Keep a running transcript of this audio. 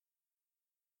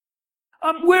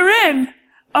We're in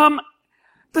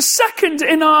the second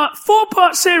in our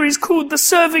 4-part series called The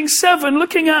Serving Seven,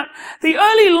 looking at the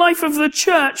early life of the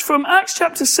church from Acts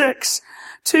chapter 6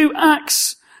 to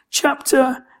Acts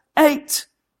chapter 8.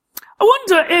 I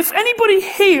wonder if anybody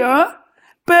here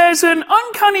bears an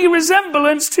uncanny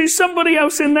resemblance to somebody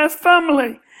else in their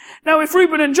family. Now, if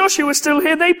Reuben and Joshua are still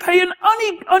here, they pay an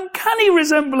uncanny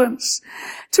resemblance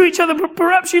to each other. But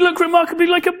perhaps you look remarkably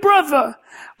like a brother,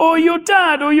 or your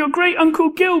dad, or your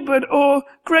great-uncle Gilbert, or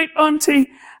great-auntie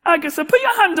Agatha. Put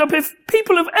your hand up if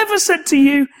people have ever said to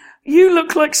you, you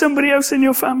look like somebody else in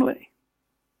your family.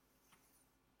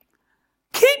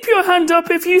 Keep your hand up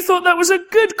if you thought that was a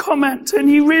good comment and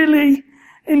you really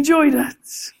enjoyed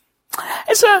it.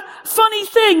 It's a funny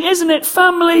thing, isn't it?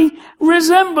 Family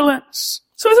resemblance.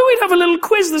 So I thought we'd have a little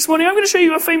quiz this morning. I'm going to show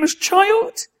you a famous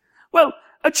child. Well,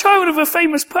 a child of a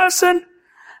famous person.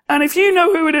 And if you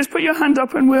know who it is, put your hand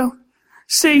up and we'll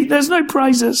see. There's no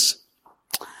prizes.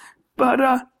 But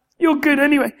you're good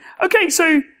anyway. Okay,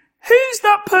 so who's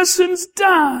that person's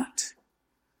dad?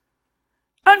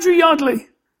 Andrew Yardley.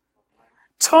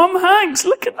 Tom Hanks.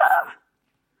 Look at that.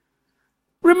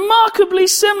 Remarkably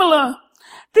similar.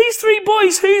 These three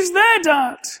boys, who's their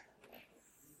dad?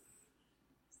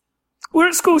 We're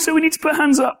at school, so we need to put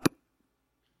hands up.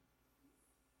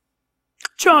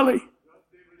 Charlie.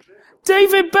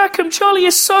 David Beckham. Charlie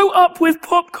is so up with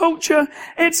pop culture,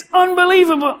 it's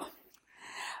unbelievable.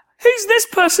 Who's this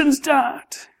person's dad?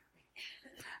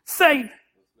 Thane.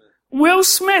 Will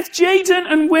Smith.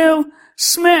 Jaden and Will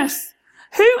Smith.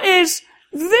 Who is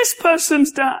this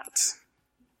person's dad?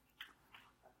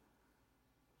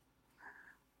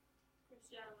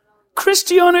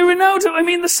 Cristiano Ronaldo. I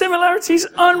mean, the similarity's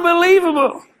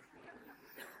unbelievable.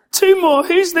 Two more.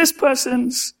 Who's this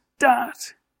person's dad?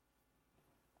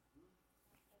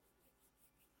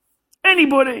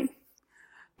 Anybody?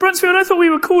 Brunsfield, I thought we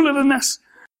were cooler than this.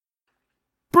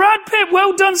 Brad Pitt.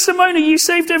 Well done, Simona. You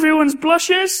saved everyone's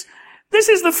blushes. This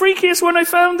is the freakiest one I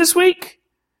found this week.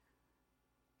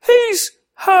 Who's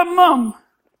her mum?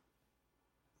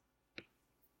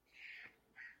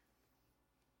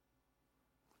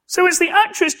 So it's the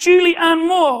actress Julie Ann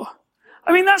Moore.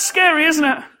 I mean, that's scary, isn't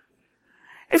it?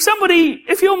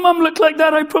 If your mum looked like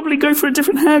that, I'd probably go for a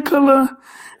different hair colour,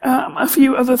 a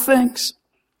few other things.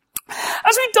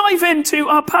 As we dive into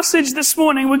our passage this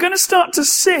morning, we're going to start to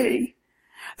see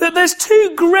that there's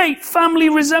two great family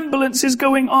resemblances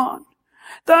going on.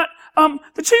 That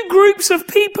the two groups of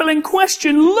people in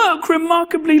question look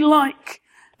remarkably like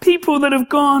people that have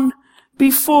gone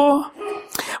before.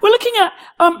 We're looking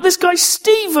at this guy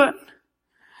Stephen.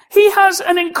 He has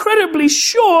an incredibly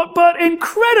short but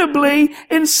incredibly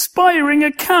inspiring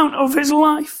account of his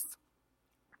life.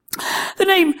 The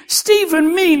name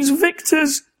Stephen means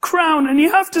victor's crown, and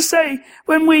you have to say,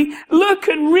 when we look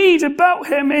and read about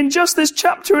him in just this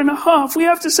chapter and a half, we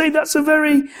have to say that's a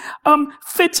very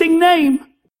fitting name.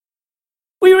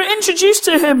 We were introduced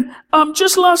to him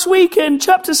just last week in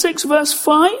chapter 6 verse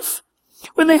 5.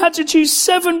 When they had to choose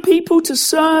 7 people to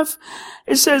serve,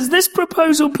 it says, this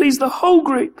proposal pleased the whole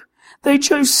group. They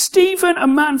chose Stephen, a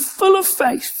man full of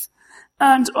faith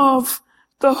and of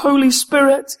the Holy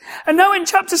Spirit. And now in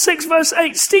chapter 6 verse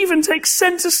 8, Stephen takes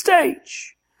center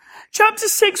stage. Chapter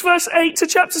 6 verse 8 to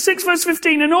chapter 6 verse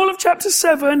 15 and all of chapter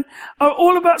 7 are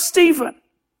all about Stephen.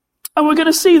 And we're going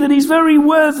to see that he's very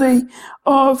worthy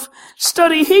of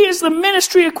study. He is the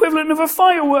ministry equivalent of a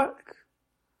firework.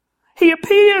 He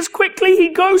appears quickly, he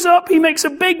goes up, he makes a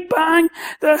big bang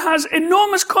that has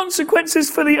enormous consequences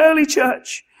for the early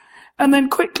church. And then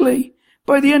quickly,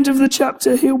 by the end of the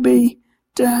chapter, he'll be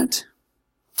dead.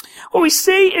 What we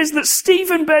see is that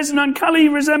Stephen bears an uncanny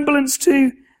resemblance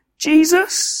to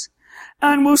Jesus,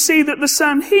 and we'll see that the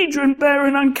Sanhedrin bear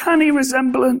an uncanny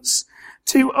resemblance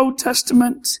to Old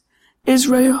Testament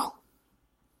Israel.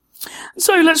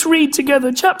 So let's read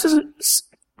together chapter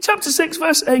 6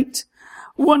 verse 8.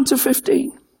 1 to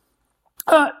 15.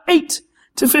 8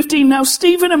 to 15. Now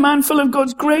Stephen, a man full of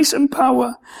God's grace and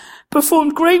power,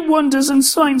 performed great wonders and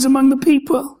signs among the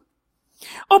people.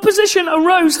 Opposition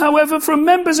arose, however, from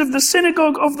members of the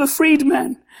synagogue of the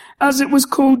freedmen, as it was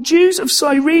called, Jews of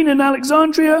Cyrene and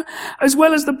Alexandria, as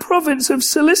well as the province of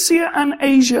Cilicia and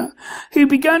Asia, who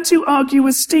began to argue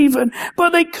with Stephen,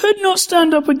 but they could not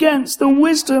stand up against the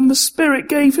wisdom the Spirit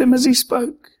gave him as he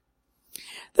spoke.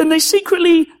 Then they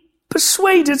secretly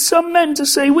persuaded some men to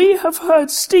say, we have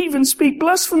heard Stephen speak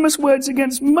blasphemous words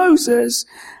against Moses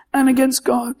and against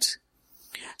God.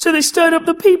 So they stirred up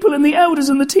the people and the elders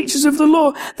and the teachers of the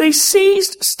law. They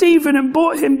seized Stephen and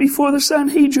brought him before the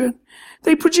Sanhedrin.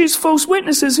 They produced false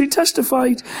witnesses who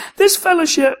testified, this fellow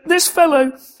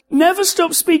never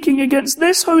stop speaking against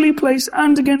this holy place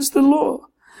and against the law.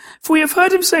 For we have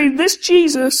heard him say, this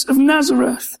Jesus of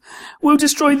Nazareth will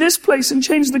destroy this place and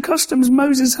change the customs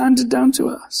Moses handed down to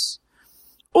us.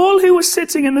 All who were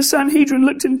sitting in the Sanhedrin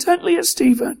looked intently at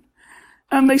Stephen,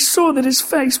 and they saw that his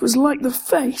face was like the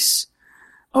face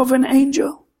of an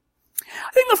angel.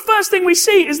 I think the first thing we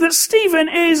see is that Stephen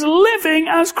is living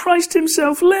as Christ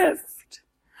himself lived.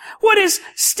 What is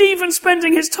Stephen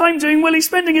spending his time doing? Well, he's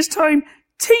spending his time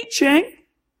teaching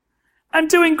and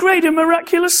doing great and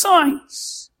miraculous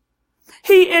signs.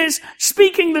 He is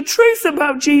speaking the truth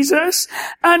about Jesus,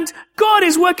 and God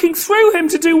is working through him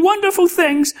to do wonderful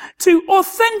things to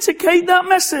authenticate that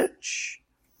message.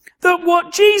 That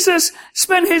what Jesus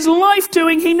spent his life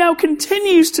doing, he now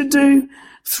continues to do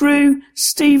through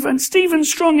Stephen. Stephen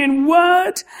strong in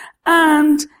word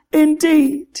and in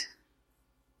deed.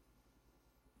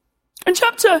 And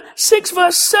chapter 6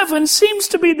 verse 7 seems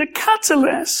to be the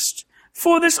catalyst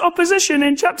for this opposition.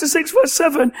 In chapter 6 verse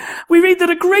 7, we read that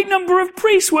a great number of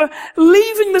priests were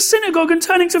leaving the synagogue and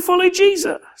turning to follow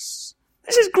Jesus.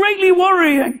 This is greatly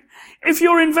worrying if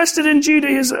you're invested in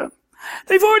Judaism.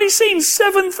 They've already seen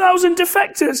 7,000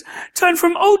 defectors turn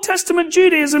from Old Testament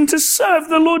Judaism to serve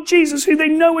the Lord Jesus, who they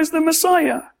know is the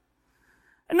Messiah.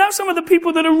 And now some of the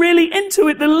people that are really into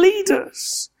it, the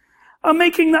leaders, are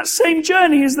making that same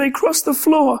journey as they cross the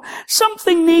floor.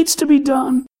 Something needs to be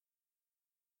done.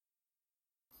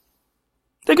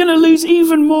 They're going to lose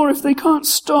even more if they can't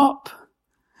stop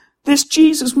this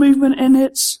Jesus movement in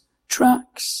its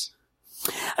tracks.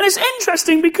 And it's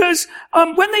interesting because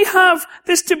when they have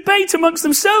this debate amongst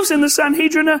themselves in the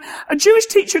Sanhedrin, a Jewish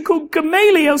teacher called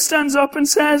Gamaliel stands up and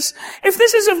says, if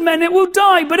this is of men, it will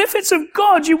die. But if it's of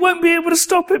God, you won't be able to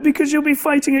stop it because you'll be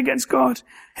fighting against God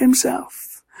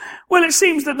himself. Well, it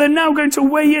seems that they're now going to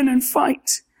weigh in and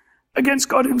fight against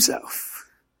God himself.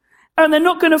 And they're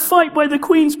not going to fight by the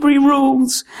Queensberry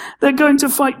rules. They're going to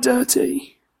fight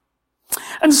dirty.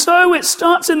 And so it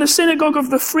starts in the synagogue of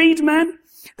the freedmen.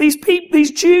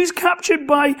 These Jews captured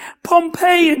by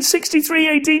Pompey in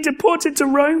 63 AD, deported to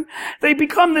Rome. They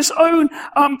become this own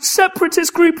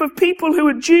separatist group of people who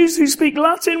are Jews who speak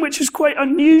Latin, which is quite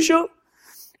unusual.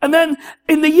 And then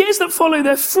in the years that follow,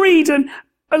 they're freed, and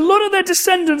a lot of their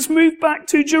descendants move back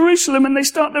to Jerusalem and they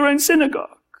start their own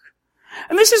synagogue.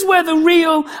 And this is where the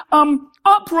real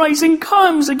uprising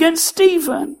comes against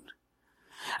Stephen.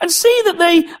 And see that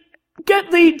they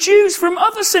get the Jews from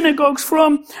other synagogues,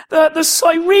 from the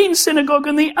Cyrene synagogue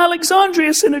and the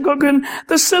Alexandria synagogue and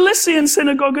the Cilician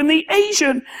synagogue and the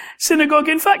Asian synagogue.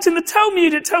 In fact, in the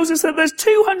Talmud, it tells us that there's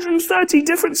 230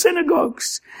 different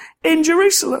synagogues in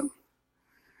Jerusalem.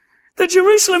 The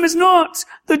Judaism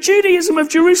of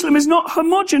Jerusalem is not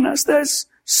homogeneous. There's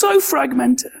so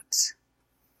fragmented.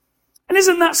 And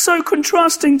isn't that so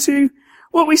contrasting to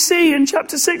what we see in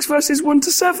chapter 6 verses 1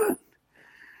 to 7?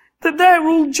 That there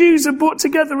all Jews are brought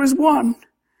together as one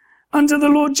under the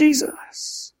Lord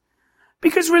Jesus.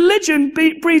 Because religion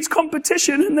breeds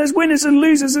competition, and there's winners and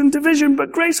losers and division,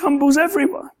 but grace humbles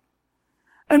everyone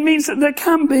and means that there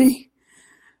can be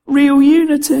real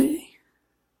unity.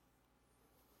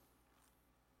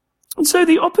 And so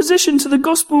the opposition to the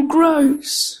gospel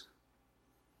grows.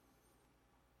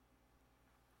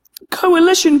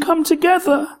 Coalition come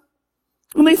together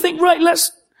and they think, right,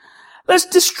 let's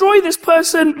destroy this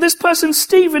person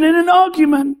Stephen in an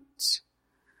argument.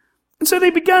 And so they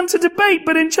began to debate,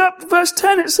 but in verse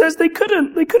 10 it says they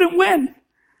couldn't win.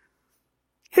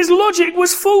 His logic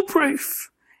was foolproof.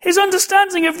 His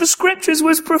understanding of the scriptures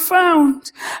was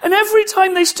profound. And every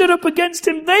time they stood up against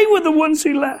him, they were the ones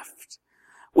who left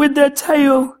with their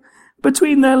tail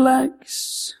between their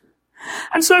legs.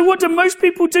 And so what do most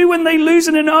people do when they lose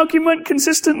in an argument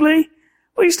consistently?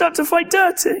 Well, you start to fight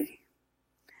dirty.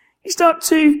 You start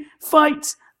to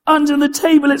fight under the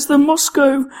table. It's the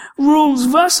Moscow rules.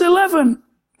 Verse 11,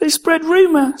 they spread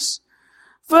rumors.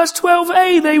 Verse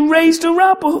 12a, they raised a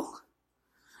rabble.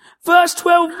 Verse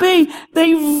 12b,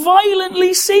 they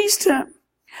violently seized him.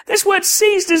 This word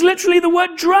seized is literally the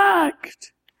word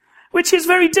dragged, which is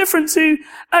very different to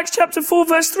Acts chapter 4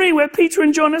 verse 3, where Peter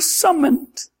and John are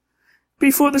summoned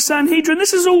before the Sanhedrin.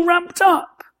 This is all ramped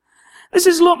up. This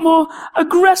is a lot more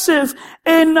aggressive.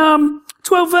 In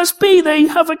 12 verse B, they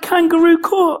have a kangaroo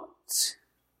court.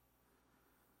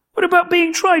 What about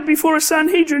being tried before a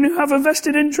Sanhedrin who have a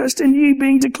vested interest in you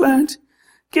being declared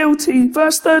guilty?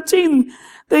 Verse 13,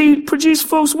 they produce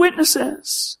false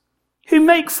witnesses who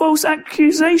make false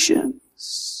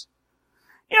accusations.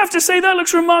 You have to say that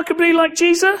looks remarkably like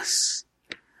Jesus.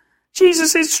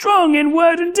 Jesus is strong in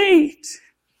word and deed.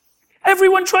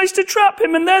 Everyone tries to trap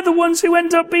him, and they're the ones who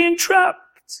end up being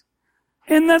trapped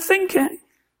in their thinking.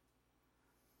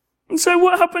 And so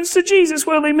what happens to Jesus?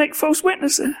 Well, they make false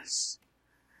witnesses.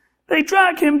 They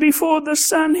drag him before the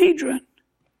Sanhedrin.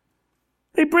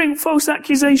 They bring false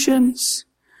accusations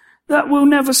that will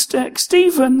never stick.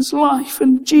 Stephen's life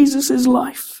and Jesus'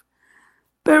 life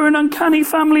bear an uncanny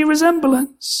family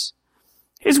resemblance.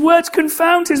 His words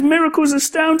confound, his miracles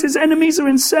astound, his enemies are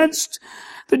incensed,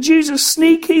 the Jews are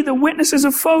sneaky, the witnesses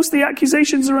are false, the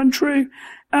accusations are untrue,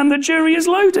 and the jury is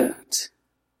loaded.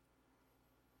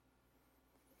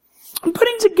 And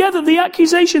putting together the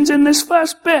accusations in this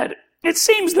first bit, it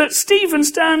seems that Stephen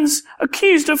stands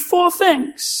accused of 4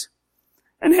 things.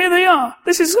 And here they are.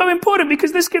 This is so important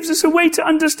because this gives us a way to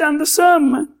understand the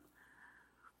sermon.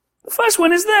 The first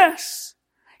one is this.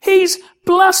 He's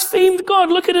blasphemed God.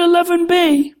 Look at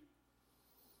 11b.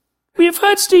 We have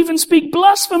heard Stephen speak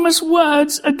blasphemous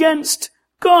words against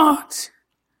God.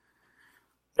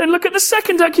 Then look at the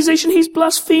second accusation. He's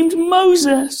blasphemed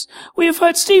Moses. We have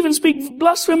heard Stephen speak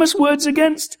blasphemous words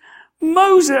against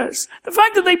Moses. The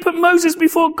fact that they put Moses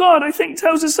before God, I think,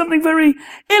 tells us something very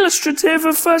illustrative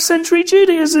of first century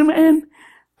Judaism in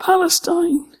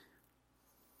Palestine.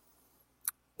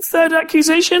 Third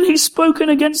accusation, he's spoken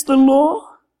against the law.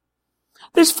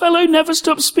 This fellow never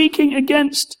stopped speaking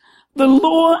against the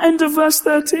law, end of verse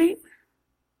 13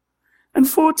 and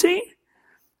 14.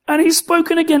 And he's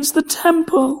spoken against the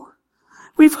temple.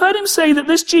 We've heard him say that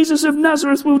this Jesus of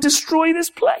Nazareth will destroy this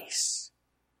place.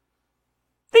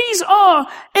 These are,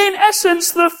 in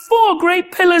essence, the 4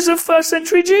 great pillars of first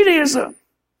century Judaism.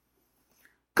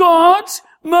 God,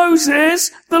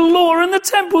 Moses, the law, and the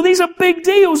temple. These are big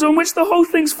deals on which the whole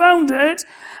thing's founded.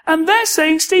 And they're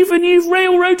saying, Stephen, you've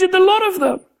railroaded the lot of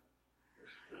them.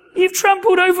 You've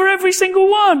trampled over every single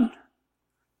one.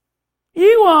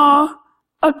 You are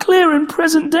a clear and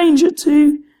present danger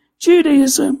to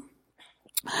Judaism.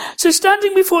 So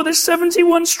standing before this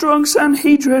 71-strong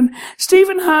Sanhedrin,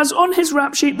 Stephen has on his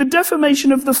rap sheet the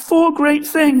defamation of the 4 great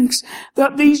things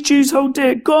that these Jews hold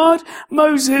dear. God,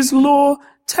 Moses, law,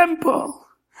 temple.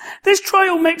 This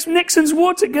trial makes Nixon's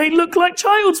Watergate look like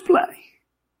child's play.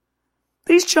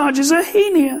 These charges are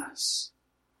heinous.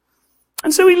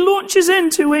 And so he launches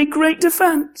into a great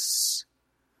defense.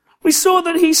 We saw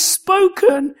that he's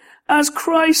spoken as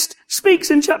Christ speaks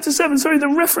in chapter 7. Sorry, the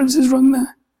reference is wrong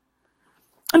there.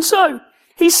 And so,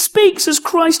 he speaks as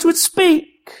Christ would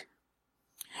speak.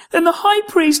 Then the high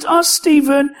priest asks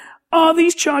Stephen, are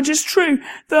these charges true?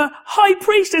 The high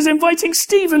priest is inviting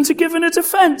Stephen to give in a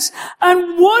defense.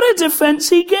 And what a defense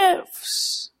he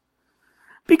gives.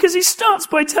 Because he starts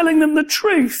by telling them the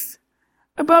truth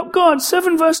about God.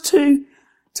 7 verse 2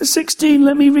 to 16,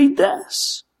 let me read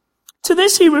this. To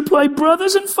this he replied,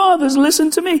 brothers and fathers,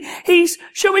 listen to me. He's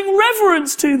showing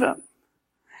reverence to them.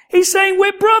 He's saying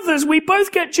we're brothers. We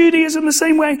both get Judaism the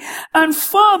same way. And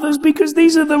fathers, because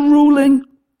these are the ruling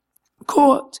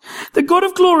court. The God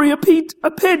of glory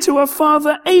appeared to our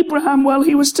father Abraham while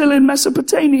he was still in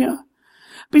Mesopotamia,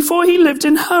 before he lived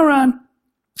in Haran.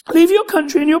 Leave your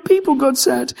country and your people, God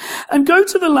said, and go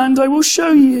to the land I will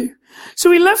show you.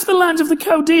 So he left the land of the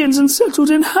Chaldeans and settled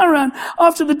in Haran.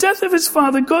 After the death of his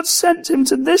father, God sent him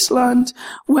to this land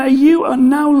where you are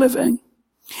now living.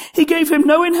 He gave him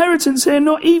no inheritance here,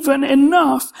 not even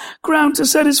enough ground to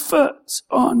set his foot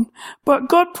on. But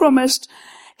God promised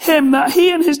him that he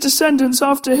and his descendants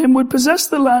after him would possess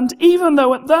the land, even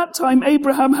though at that time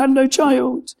Abraham had no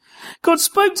child. God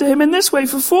spoke to him in this way,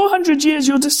 for 400 years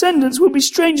your descendants will be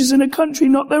strangers in a country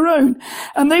not their own,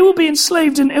 and they will be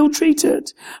enslaved and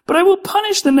ill-treated. But I will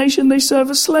punish the nation they serve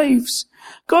as slaves.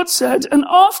 God said, and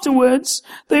afterwards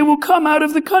they will come out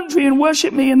of the country and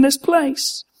worship me in this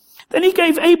place. Then he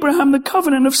gave Abraham the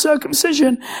covenant of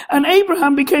circumcision, and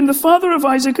Abraham became the father of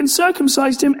Isaac and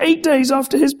circumcised him 8 days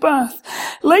after his birth.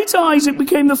 Later Isaac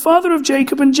became the father of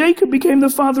Jacob, and Jacob became the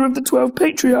father of the 12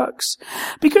 patriarchs.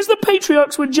 Because the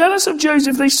patriarchs were jealous of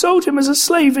Joseph, they sold him as a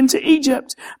slave into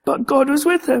Egypt, but God was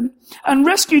with him and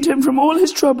rescued him from all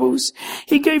his troubles.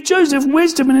 He gave Joseph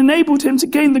wisdom and enabled him to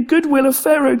gain the goodwill of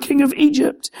Pharaoh, king of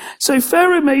Egypt. So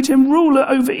Pharaoh made him ruler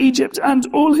over Egypt and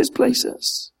all his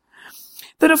places.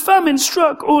 That a famine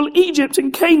struck all Egypt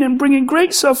and Canaan, bringing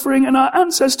great suffering, and our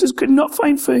ancestors could not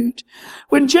find food.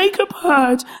 When Jacob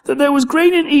heard that there was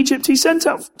grain in Egypt, he sent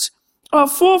out our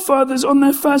forefathers on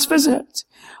their first visit.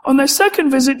 On their second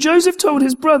visit, Joseph told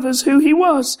his brothers who he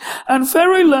was, and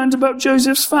Pharaoh learned about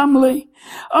Joseph's family.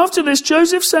 After this,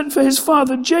 Joseph sent for his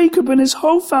father Jacob and his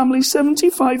whole family,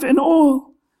 75 in all.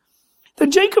 Then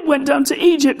Jacob went down to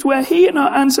Egypt, where he and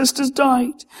our ancestors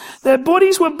died. Their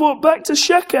bodies were brought back to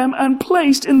Shechem and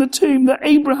placed in the tomb that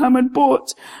Abraham had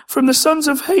bought from the sons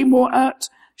of Hamor at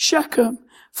Shechem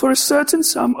for a certain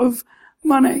sum of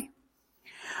money.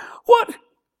 What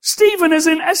Stephen has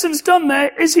in essence done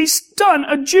there is he's done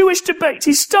a Jewish debate.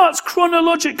 He starts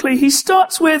chronologically. He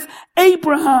starts with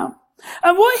Abraham.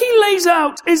 And what he lays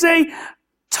out is a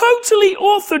totally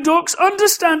orthodox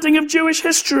understanding of Jewish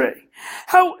history.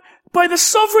 How by the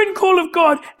sovereign call of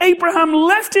God, Abraham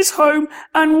left his home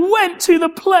and went to the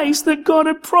place that God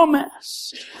had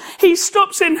promised. He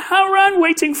stops in Haran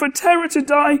waiting for Terah to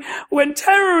die. When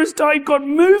Terah has died, God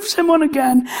moves him on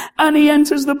again and he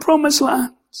enters the promised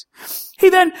land. He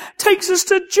then takes us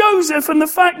to Joseph and the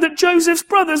fact that Joseph's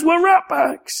brothers were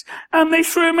ratbags and they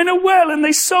threw him in a well and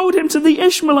they sold him to the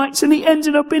Ishmaelites and he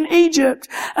ended up in Egypt,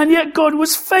 and yet God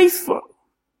was faithful.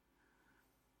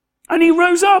 And he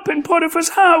rose up in Potiphar's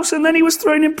house, and then he was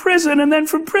thrown in prison, and then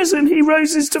from prison he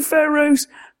rises to Pharaoh's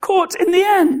court in the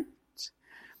end.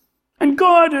 And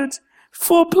God had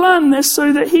foreplanned this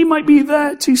so that he might be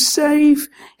there to save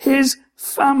his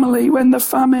family when the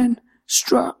famine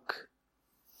struck.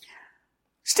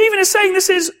 Stephen is saying this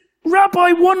is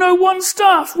Rabbi 101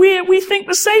 stuff. We think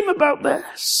the same about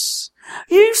this.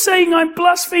 You saying I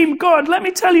blaspheme God, let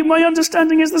me tell you my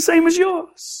understanding is the same as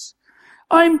yours.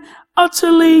 I'm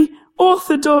utterly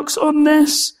orthodox on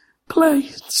this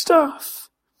stuff.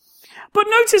 But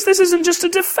notice this isn't just a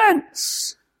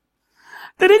defense.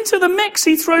 That into the mix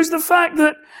he throws the fact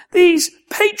that these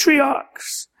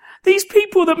patriarchs, these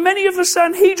people that many of the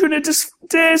Sanhedrin had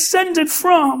descended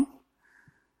from,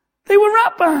 they were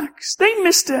ratbags. They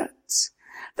missed it.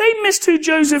 They missed who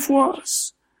Joseph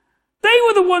was. They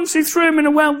were the ones who threw him in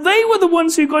a well. They were the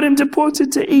ones who got him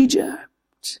deported to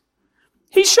Egypt.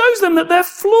 He shows them that they're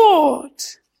flawed.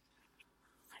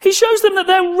 He shows them that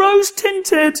their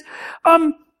rose-tinted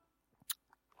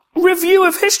review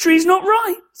of history is not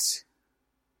right.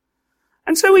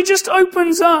 And so he just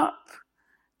opens up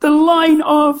the line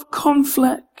of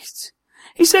conflict.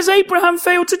 He says Abraham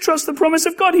failed to trust the promise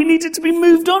of God. He needed to be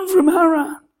moved on from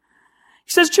Haran. He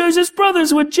says Joseph's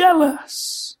brothers were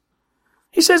jealous.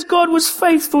 He says God was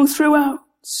faithful throughout.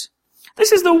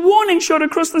 This is the warning shot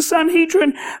across the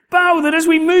Sanhedrin bow that as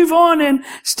we move on in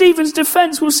Stephen's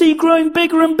defense, we'll see growing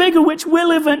bigger and bigger, which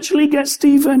will eventually get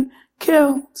Stephen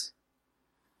killed.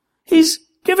 He's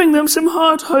giving them some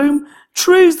hard-home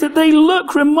truths that they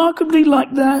look remarkably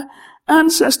like their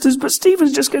ancestors, but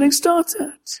Stephen's just getting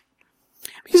started.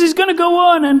 Because he's going to go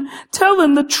on and tell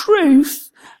them the truth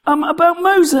about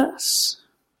Moses.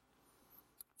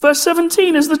 Verse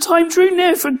 17, as the time drew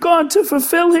near for God to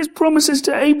fulfill his promises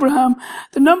to Abraham,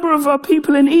 the number of our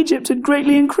people in Egypt had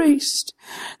greatly increased.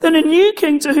 Then a new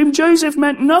king to whom Joseph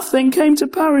meant nothing came to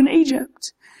power in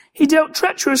Egypt. He dealt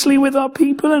treacherously with our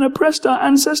people and oppressed our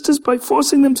ancestors by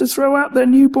forcing them to throw out their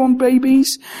newborn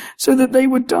babies so that they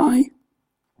would die.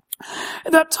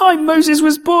 At that time Moses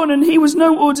was born, and he was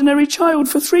no ordinary child.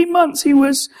 For 3 months he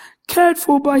was cared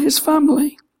for by his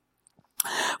family.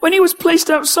 When he was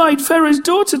placed outside, Pharaoh's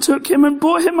daughter took him and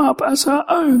brought him up as her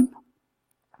own.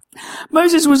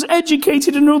 Moses was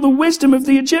educated in all the wisdom of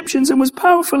the Egyptians and was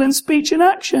powerful in speech and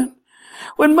action.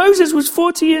 When Moses was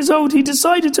 40 years old, he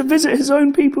decided to visit his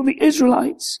own people, the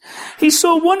Israelites. He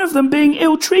saw one of them being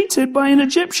ill-treated by an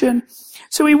Egyptian,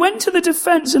 so he went to the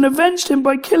defense and avenged him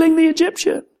by killing the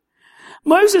Egyptian.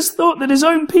 Moses thought that his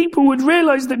own people would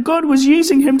realize that God was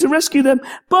using him to rescue them,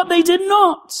 but they did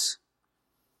not.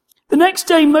 The next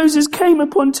day Moses came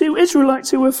upon 2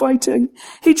 Israelites who were fighting.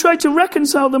 He tried to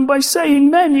reconcile them by saying,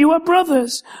 "Men, you are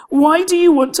brothers. Why do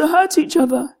you want to hurt each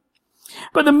other?"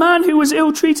 But the man who was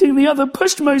ill-treating the other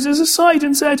pushed Moses aside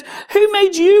and said, "Who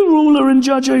made you ruler and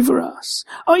judge over us?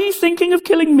 Are you thinking of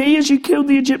killing me as you killed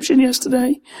the Egyptian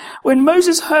yesterday?" When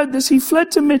Moses heard this, he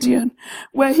fled to Midian,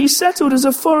 where he settled as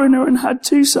a foreigner and had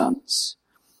 2 sons.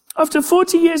 After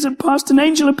 40 years had passed, an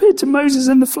angel appeared to Moses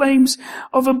in the flames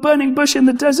of a burning bush in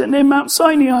the desert near Mount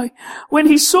Sinai. When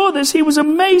he saw this, he was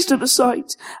amazed at the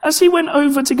sight. As he went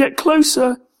over to get a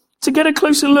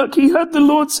closer look, he heard the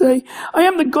Lord say, "I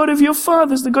am the God of your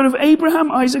fathers, the God of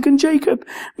Abraham, Isaac, and Jacob."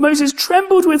 Moses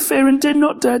trembled with fear and did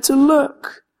not dare to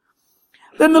look.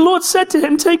 Then the Lord said to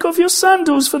him, "Take off your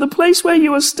sandals, for the place where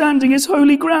you are standing is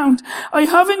holy ground. I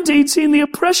have indeed seen the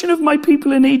oppression of my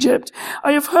people in Egypt.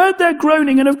 I have heard their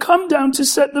groaning and have come down to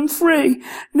set them free.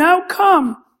 Now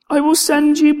come, I will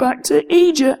send you back to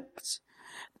Egypt."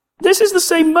 This is the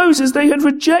same Moses they had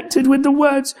rejected with the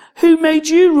words, "Who made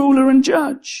you ruler and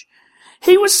judge?"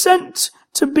 He was sent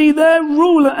to be their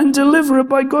ruler and deliverer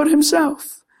by God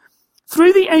himself.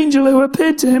 Through the angel who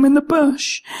appeared to him in the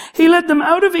bush, he led them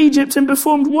out of Egypt and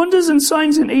performed wonders and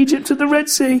signs in Egypt at the Red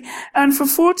Sea and for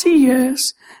 40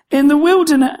 years in the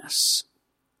wilderness.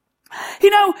 He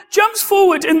now jumps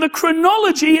forward in the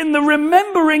chronology, in the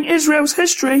remembering Israel's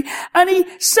history, and he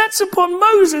sets upon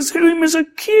Moses, whom is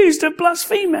accused of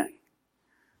blaspheming.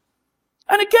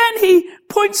 And again, he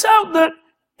points out that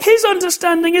his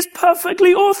understanding is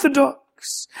perfectly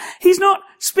orthodox. He's not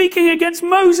speaking against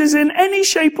Moses in any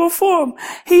shape or form.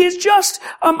 He is just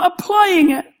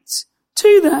applying it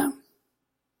to them.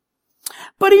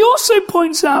 But he also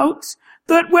points out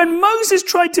that when Moses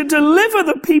tried to deliver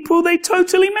the people, they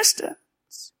totally missed it.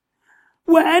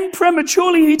 When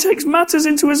prematurely he takes matters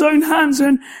into his own hands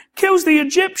and kills the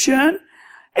Egyptian,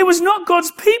 it was not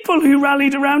God's people who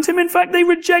rallied around him. In fact, they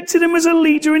rejected him as a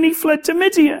leader and he fled to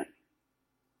Midian.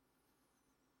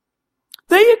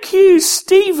 They accuse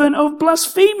Stephen of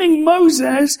blaspheming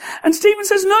Moses, and Stephen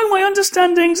says, no, my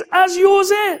understanding's as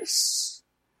yours is.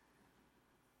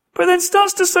 But then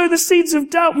starts to sow the seeds of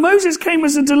doubt. Moses came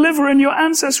as a deliverer and your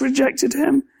ancestors rejected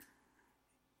him.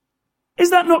 Is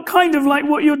that not kind of like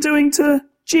what you're doing to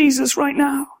Jesus right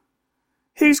now?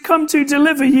 Who's come to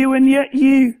deliver you and yet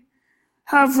you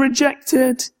have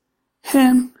rejected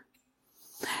him.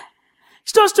 He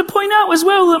starts to point out as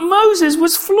well that Moses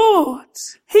was flawed.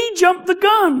 He jumped the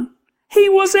gun. He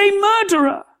was a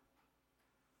murderer.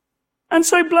 And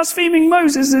so blaspheming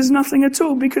Moses is nothing at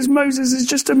all, because Moses is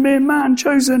just a mere man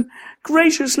chosen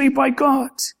graciously by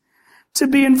God to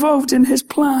be involved in his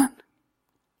plan.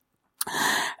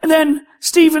 And then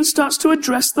Stephen starts to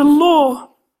address the law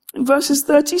in verses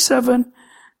 37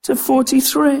 to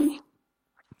 43.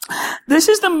 This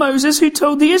is the Moses who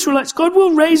told the Israelites, God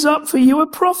will raise up for you a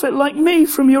prophet like me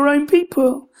from your own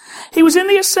people. He was in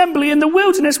the assembly in the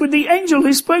wilderness with the angel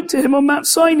who spoke to him on Mount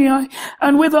Sinai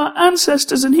and with our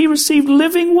ancestors, and he received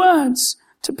living words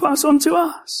to pass on to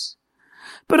us.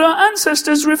 But our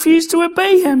ancestors refused to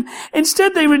obey him.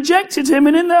 Instead, they rejected him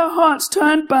and in their hearts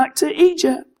turned back to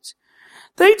Egypt.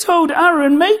 They told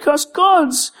Aaron, make us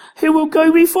gods who will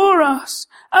go before us.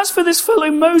 As for this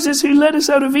fellow Moses who led us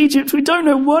out of Egypt, we don't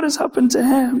know what has happened to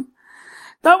him.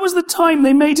 That was the time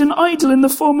they made an idol in the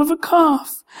form of a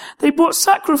calf. They brought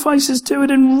sacrifices to it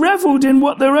and reveled in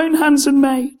what their own hands had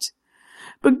made.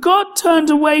 But God turned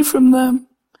away from them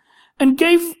and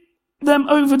gave them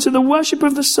over to the worship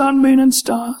of the sun, moon, and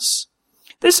stars.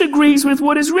 This agrees with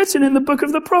what is written in the book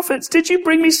of the prophets. Did you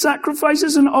bring me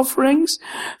sacrifices and offerings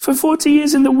for 40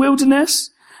 years in the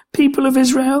wilderness, people of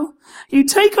Israel? You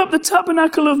take up the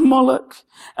tabernacle of Moloch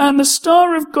and the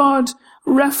star of God,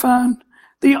 Rephan,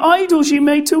 the idols you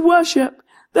made to worship.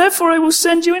 Therefore I will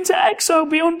send you into exile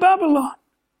beyond Babylon.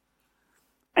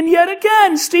 And yet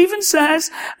again, Stephen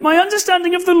says, my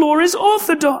understanding of the law is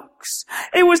orthodox.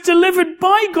 It was delivered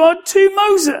by God to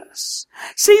Moses.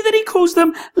 See that he calls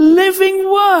them living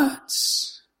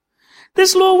words.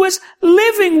 This law was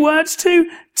living words to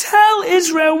tell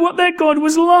Israel what their God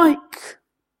was like.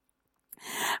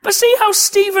 But see how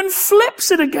Stephen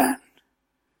flips it again.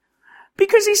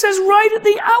 Because he says right at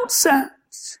the outset,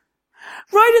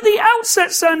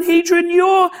 Sanhedrin,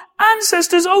 your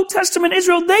ancestors, Old Testament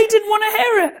Israel, they didn't want to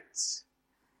hear it.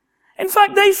 In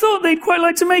fact, they thought they'd quite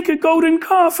like to make a golden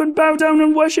calf and bow down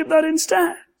and worship that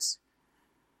instead.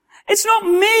 It's not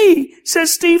me,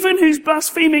 says Stephen, who's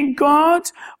blaspheming God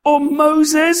or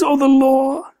Moses or the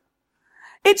law.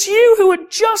 It's you who are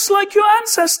just like your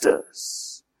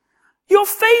ancestors. You're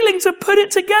failing to put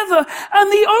it together.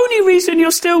 And the only reason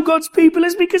you're still God's people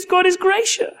is because God is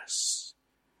gracious.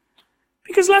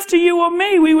 Because left to you or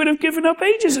me, we would have given up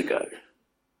ages ago.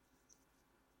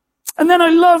 And then I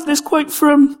love this quote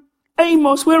from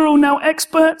Amos. We're all now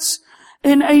experts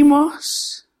in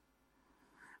Amos.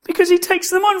 Because he takes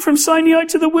them on from Sinai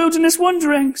to the wilderness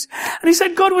wanderings. And he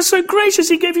said, God was so gracious,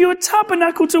 he gave you a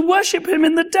tabernacle to worship him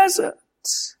in the desert.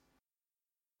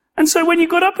 And so when you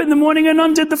got up in the morning and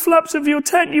undid the flaps of your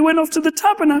tent, you went off to the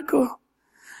tabernacle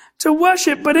to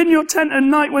worship. But in your tent at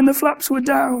night when the flaps were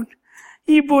down,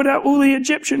 you brought out all the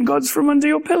Egyptian gods from under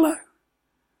your pillow.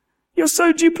 You're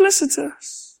so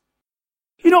duplicitous.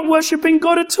 You're not worshipping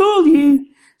God at all, you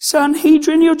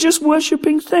Sanhedrin. You're just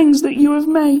worshipping things that you have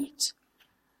made.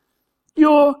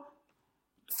 You're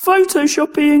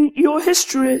photoshopping your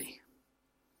history.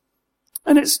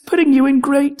 And it's putting you in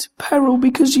great peril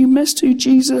because you missed who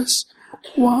Jesus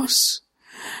was.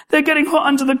 They're getting hot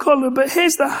under the collar, but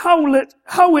here's the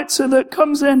howitzer that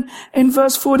comes in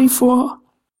verse 44.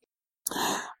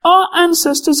 Our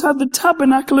ancestors had the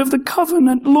tabernacle of the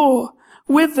covenant law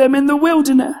with them in the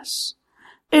wilderness.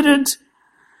 It had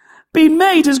been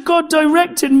made as God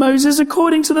directed Moses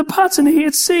according to the pattern he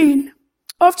had seen.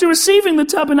 After receiving the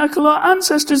tabernacle, our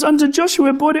ancestors under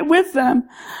Joshua brought it with them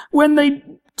when they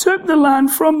took the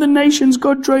land from the nations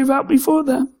God drove out before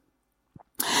them.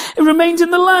 It remained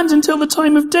in the land until the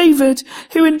time of David,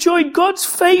 who enjoyed God's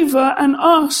favor and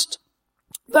asked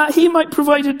that he might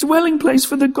provide a dwelling place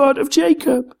for the God of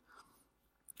Jacob.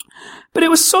 But it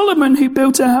was Solomon who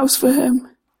built a house for him.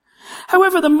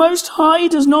 However, the Most High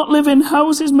does not live in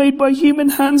houses made by human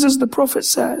hands, as the prophet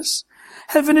says.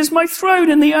 Heaven is my throne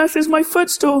and the earth is my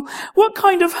footstool. What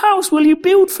kind of house will you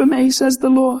build for me, says the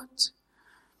Lord?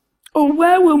 Or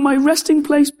where will my resting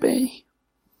place be?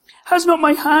 Has not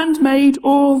my hand made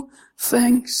all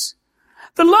things?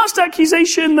 The last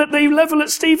accusation that they level at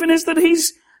Stephen is that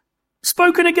he's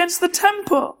spoken against the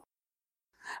temple.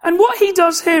 And what he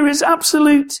does here is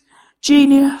absolute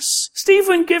genius.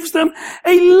 Stephen gives them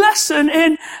a lesson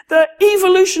in the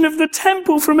evolution of the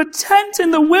temple from a tent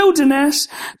in the wilderness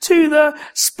to the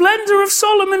splendor of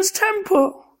Solomon's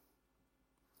temple.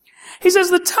 He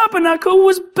says the tabernacle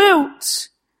was built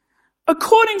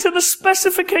according to the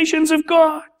specifications of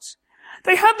God.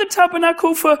 They had the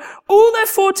tabernacle for all their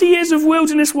 40 years of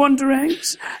wilderness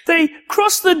wanderings. They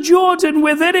crossed the Jordan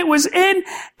with it. It was in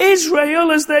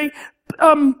Israel as they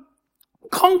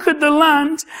conquered the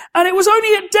land, and it was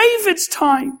only at David's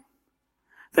time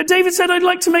that David said, I'd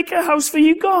like to make a house for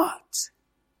you, God.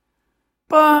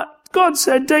 But God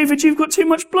said, David, you've got too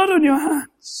much blood on your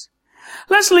hands.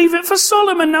 Let's leave it for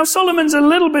Solomon. Now, Solomon's a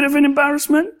little bit of an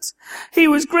embarrassment. He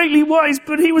was greatly wise,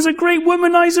 but he was a great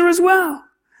womanizer as well.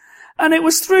 And it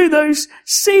was through those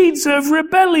seeds of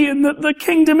rebellion that the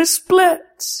kingdom is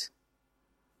split.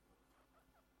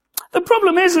 The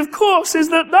problem is, of course, is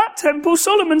that temple,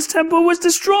 Solomon's temple, was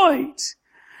destroyed.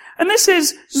 And this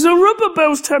is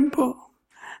Zerubbabel's temple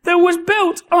that was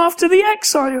built after the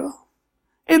exile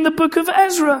in the book of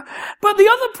Ezra. But the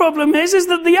other problem is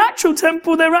that the actual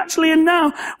temple they're actually in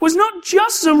now was not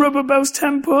just Zerubbabel's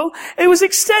temple. It was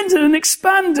extended and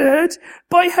expanded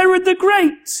by Herod the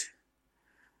Great.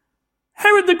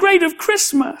 Herod the Great of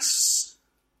Christmas.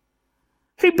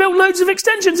 He built loads of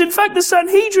extensions. In fact, the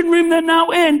Sanhedrin room they're now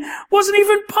in wasn't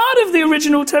even part of the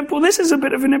original temple. This is a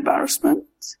bit of an embarrassment.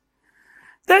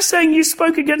 They're saying you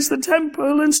spoke against the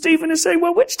temple, and Stephen is saying,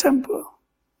 well, which temple?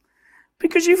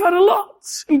 Because you've had a lot,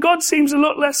 and God seems a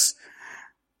lot less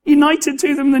united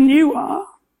to them than you are.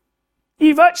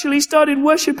 You've actually started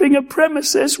worshipping a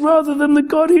premises rather than the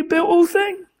God who built all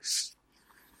things.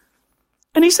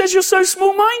 And he says you're so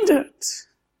small-minded.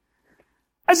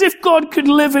 As if God could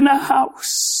live in a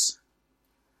house.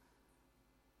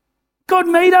 God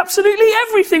made absolutely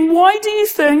everything. Why do you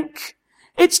think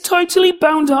it's totally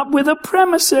bound up with a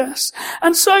premises?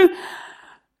 And so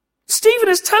Stephen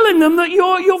is telling them that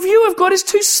your view of God is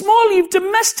too small. You've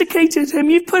domesticated him.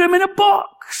 You've put him in a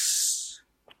box.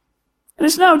 And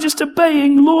it's now just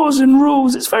obeying laws and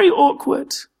rules. It's very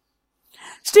awkward.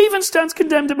 Stephen stands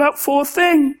condemned about 4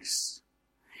 things.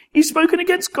 You've spoken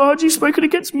against God, you've spoken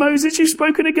against Moses, you've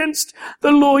spoken against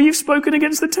the law, you've spoken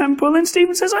against the temple, and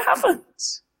Stephen says, I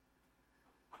haven't.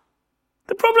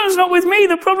 The problem's not with me,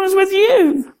 the problem's with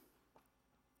you.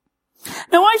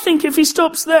 Now I think if he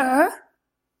stops there,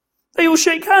 they all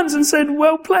shake hands and said,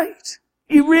 well played.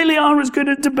 You really are as good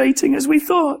at debating as we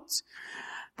thought.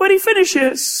 But he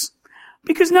finishes,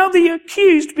 because now the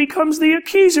accused becomes the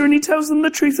accuser, and he tells them the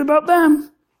truth about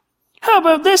them. How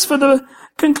about this for the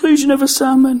conclusion of a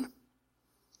sermon?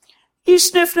 You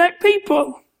stiff-necked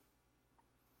people.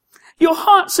 Your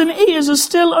hearts and ears are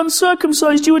still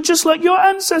uncircumcised. You are just like your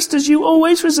ancestors. You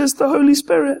always resist the Holy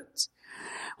Spirit.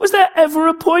 Was there ever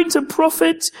a point, a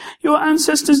prophet your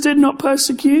ancestors did not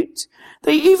persecute?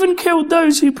 They even killed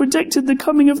those who predicted the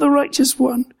coming of the righteous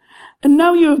one. And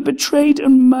now you have betrayed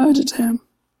and murdered him.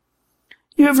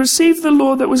 You have received the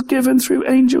law that was given through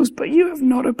angels, but you have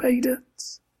not obeyed it.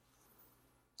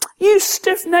 You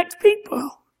stiff-necked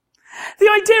people. The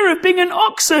idea of being an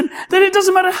oxen, that it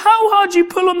doesn't matter how hard you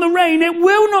pull on the rein, it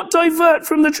will not divert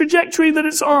from the trajectory that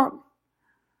it's on.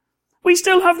 We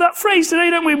still have that phrase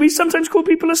today, don't we? We sometimes call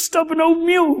people a stubborn old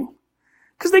mule,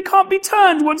 because they can't be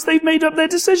turned once they've made up their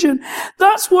decision.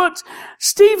 That's what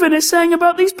Stephen is saying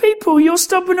about these people. You're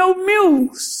stubborn old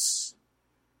mules.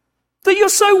 That you're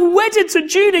so wedded to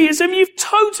Judaism, you've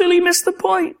totally missed the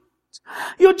point.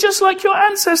 You're just like your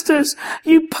ancestors.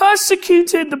 You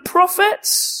persecuted the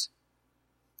prophets.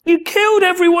 You killed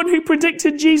everyone who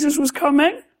predicted Jesus was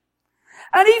coming.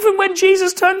 And even when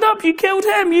Jesus turned up, you killed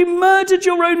him. You murdered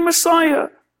your own Messiah.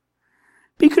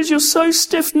 Because you're so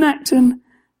stiff-necked and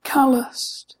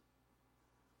calloused.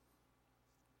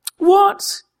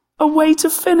 What a way to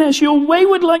finish. You're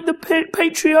wayward like the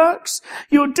patriarchs.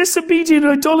 You're disobedient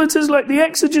idolaters like the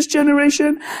Exodus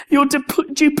generation. You're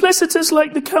duplicitous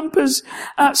like the campers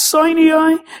at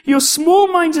Sinai. You're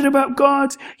small-minded about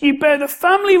God. You bear the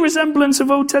family resemblance of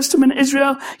Old Testament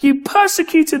Israel. You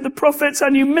persecuted the prophets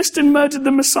and you missed and murdered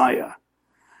the Messiah.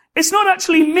 It's not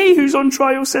actually me who's on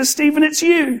trial, says Stephen, it's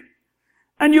you.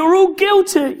 And you're all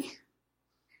guilty.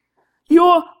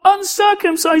 You're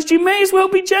uncircumcised. You may as well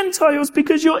be Gentiles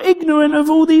because you're ignorant of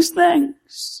all these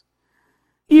things.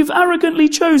 You've arrogantly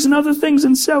chosen other things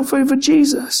and self over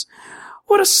Jesus.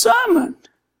 What a sermon.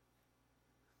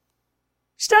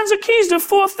 He stands accused of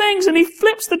 4 things and he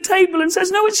flips the table and says,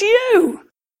 no, it's you.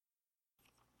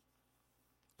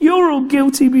 You're all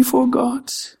guilty before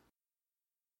God.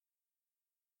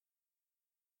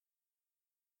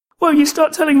 Well, you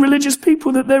start telling religious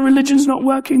people that their religion's not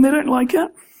working. They don't like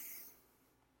it.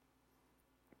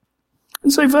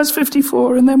 And so verse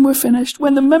 54, and then we're finished.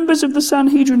 When the members of the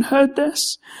Sanhedrin heard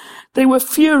this, they were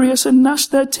furious and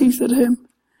gnashed their teeth at him.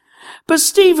 But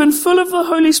Stephen, full of the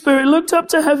Holy Spirit, looked up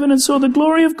to heaven and saw the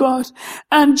glory of God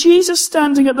and Jesus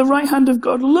standing at the right hand of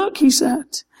God. Look, he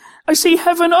said, I see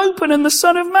heaven open and the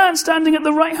Son of Man standing at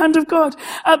the right hand of God.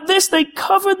 At this they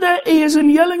covered their ears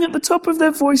and yelling at the top of their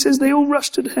voices, they all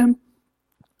rushed at him,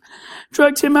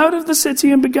 dragged him out of the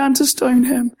city and began to stone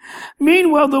him.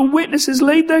 Meanwhile, the witnesses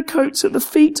laid their coats at the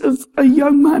feet of a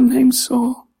young man named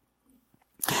Saul.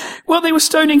 While they were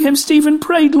stoning him, Stephen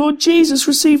prayed, Lord Jesus,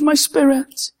 receive my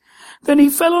spirit. Then he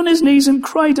fell on his knees and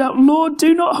cried out, Lord,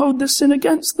 do not hold this sin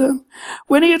against them.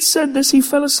 When he had said this, he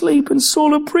fell asleep, and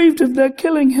Saul approved of their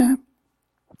killing him.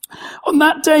 On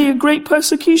that day, a great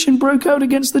persecution broke out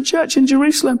against the church in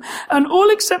Jerusalem, and all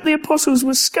except the apostles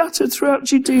were scattered throughout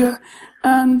Judea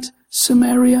and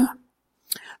Samaria.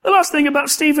 The last thing about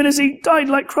Stephen is he died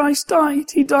like Christ died.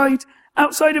 He died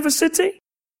outside of a city.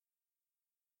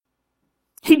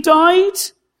 He died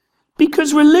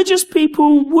because religious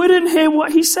people wouldn't hear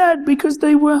what he said because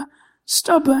they were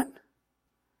stubborn.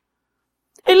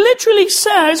 It literally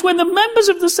says when the members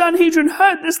of the Sanhedrin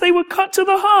heard this, they were cut to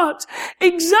the heart.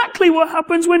 Exactly what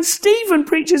happens when Stephen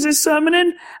preaches his sermon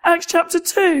in Acts chapter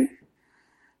 2.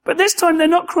 But this time they're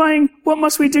not crying, what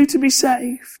must we do to be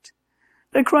saved?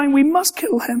 They're crying, we must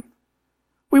kill him.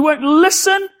 We won't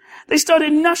listen. They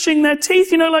started gnashing their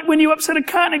teeth, like when you upset a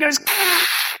cat and it goes,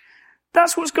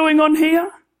 that's what's going on here.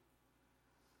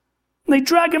 They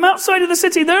drag him outside of the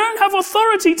city. They don't have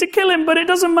authority to kill him, but it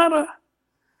doesn't matter.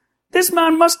 This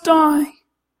man must die.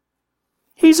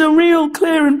 He's a real,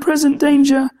 clear and present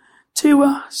danger to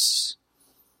us.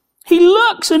 He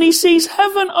looks and he sees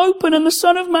heaven open and the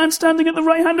Son of Man standing at the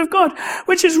right hand of God,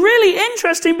 which is really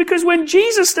interesting because when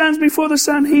Jesus stands before the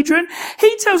Sanhedrin,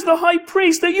 he tells the high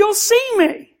priest that you'll see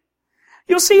me.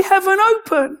 You'll see heaven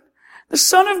open. The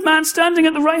Son of Man standing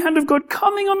at the right hand of God,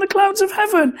 coming on the clouds of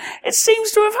heaven. It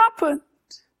seems to have happened.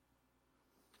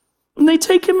 And they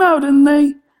take him out and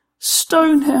they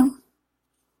stone him.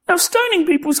 Now, stoning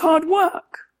people's hard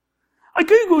work. I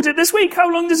Googled it this week. How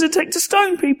long does it take to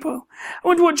stone people? I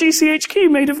wonder what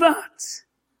GCHQ made of that.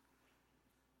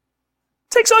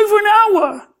 It takes over an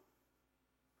hour.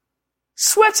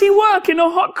 Sweaty work in a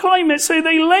hot climate, so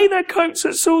they lay their coats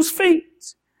at Saul's feet.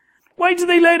 Why do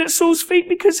they lay it at Saul's feet?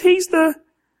 Because he's the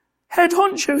head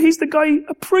honcho. He's the guy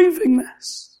approving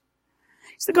this.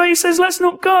 He's the guy who says, let's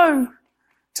not go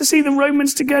to see the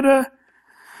Romans to get a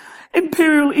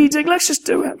imperial edict. Let's just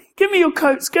do it. Give me your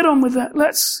coats. Get on with it.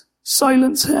 Let's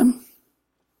silence him.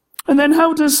 And then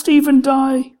how does Stephen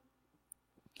die?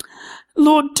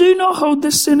 Lord, do not hold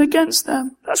this sin against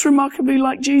them. That's remarkably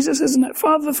like Jesus, isn't it?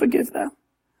 Father, forgive them,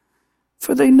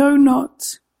 for they know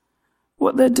not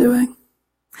what they're doing.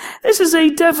 This is a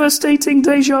devastating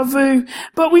deja vu,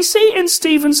 but we see in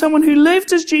Stephen someone who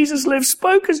lived as Jesus lived,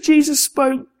 spoke as Jesus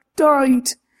spoke, died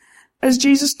as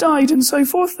Jesus died, and so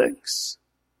forth things.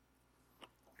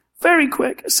 Very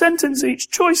quick, a sentence each,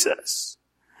 choices.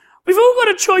 We've all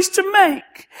got a choice to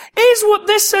make. Is what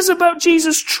this says about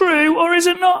Jesus true, or is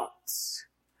it not?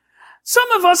 Some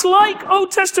of us, like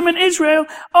Old Testament Israel,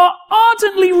 are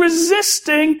ardently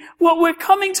resisting what we're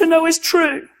coming to know is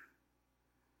true.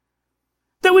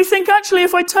 That we think, actually,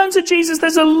 if I turn to Jesus,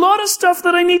 there's a lot of stuff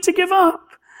that I need to give up.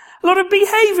 A lot of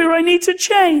behavior I need to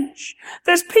change.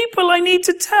 There's people I need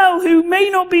to tell who may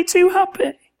not be too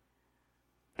happy.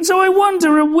 And so I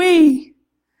wonder,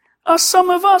 are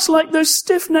some of us like those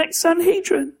stiff-necked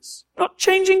Sanhedrins, not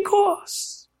changing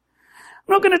course?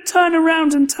 I'm not going to turn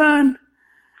around and turn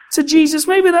to Jesus.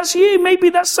 Maybe that's you. Maybe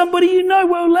that's somebody you know.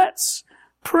 Well, let's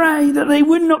pray that they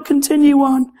would not continue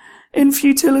on in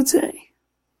futility.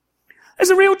 There's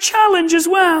a real challenge as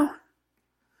well.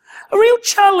 A real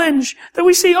challenge that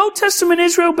we see Old Testament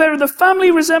Israel bear the family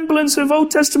resemblance of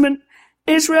Old Testament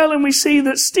Israel, and we see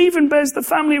that Stephen bears the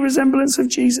family resemblance of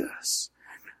Jesus.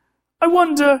 I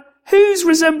wonder, whose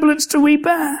resemblance do we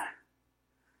bear?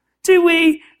 Do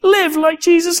we live like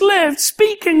Jesus lived,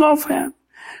 speaking of him,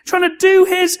 trying to do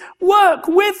his work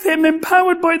with him,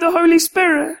 empowered by the Holy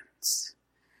Spirit?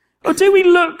 Or do we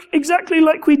look exactly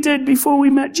like we did before we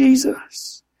met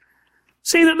Jesus?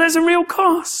 See that there's a real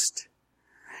cost.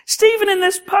 Stephen in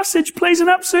this passage plays an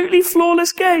absolutely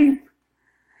flawless game.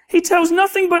 He tells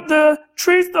nothing but the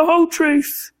truth, the whole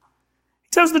truth. He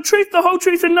tells the truth, the whole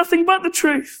truth, and nothing but the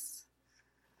truth.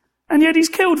 And yet he's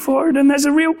killed for it, and there's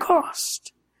a real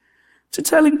cost to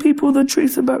telling people the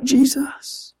truth about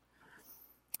Jesus.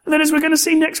 And then, as we're going to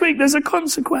see next week, there's a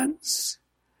consequence.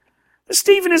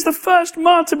 Stephen is the first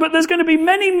martyr, but there's going to be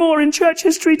many more in church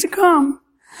history to come.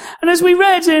 And as we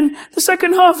read in the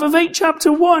second half of 8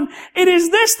 chapter 1, it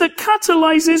is this that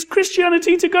catalyzes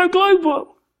Christianity to go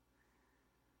global.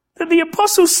 That the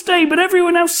apostles stay, but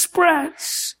everyone else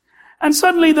spreads. And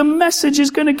suddenly the message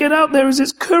is going to get out there as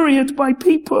it's couriered by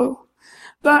people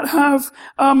that have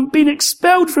been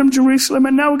expelled from Jerusalem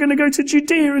and now are going to go to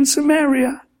Judea and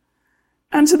Samaria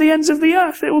and to the ends of the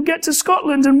earth. It will get to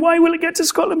Scotland. And why will it get to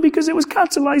Scotland? Because it was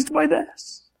catalyzed by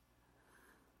this.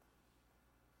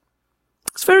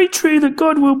 It's very true that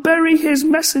God will bury his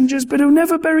messengers, but he'll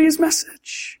never bury his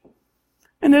message.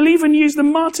 And he'll even use the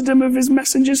martyrdom of his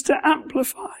messengers to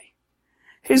amplify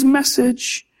his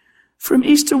message from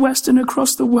east to west and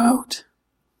across the world.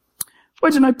 Why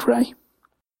don't I pray?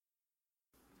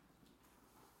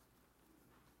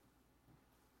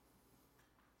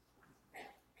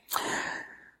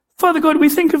 Father God, we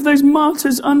think of those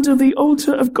martyrs under the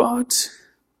altar of God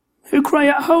who cry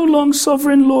out, "How long,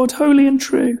 sovereign Lord, holy and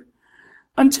true,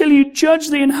 until you judge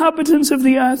the inhabitants of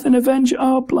the earth and avenge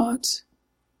our blood?"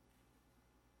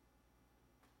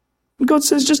 And God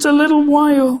says, just a little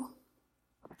while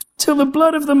till the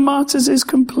blood of the martyrs is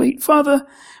complete. Father,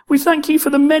 we thank you for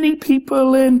the many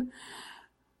people in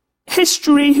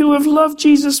history who have loved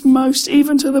Jesus most,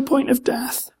 even to the point of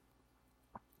death.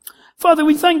 Father,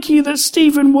 we thank you that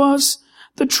Stephen was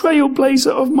the trailblazer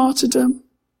of martyrdom.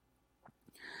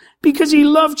 Because he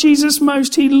loved Jesus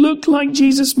most, he looked like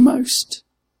Jesus most.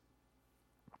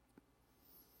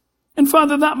 And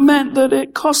Father, that meant that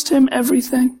it cost him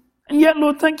everything. And yet,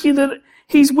 Lord, thank you that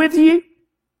he's with you.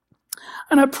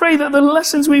 And I pray that the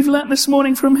lessons we've learnt this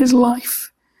morning from his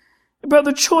life, about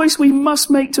the choice we must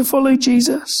make to follow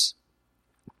Jesus,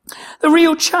 the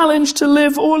real challenge to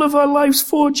live all of our lives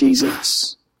for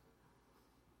Jesus,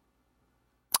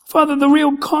 Father, the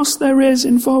real cost there is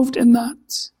involved in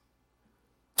that.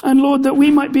 And Lord, that we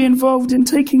might be involved in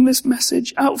taking this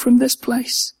message out from this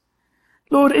place,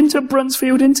 Lord, into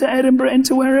Brunsfield, into Edinburgh,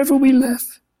 into wherever we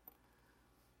live,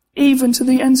 even to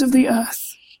the ends of the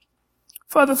earth.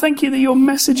 Father, thank you that your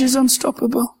message is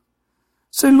unstoppable.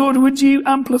 So Lord, would you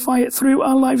amplify it through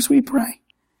our lives, we pray.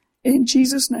 In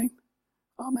Jesus' name,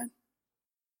 amen.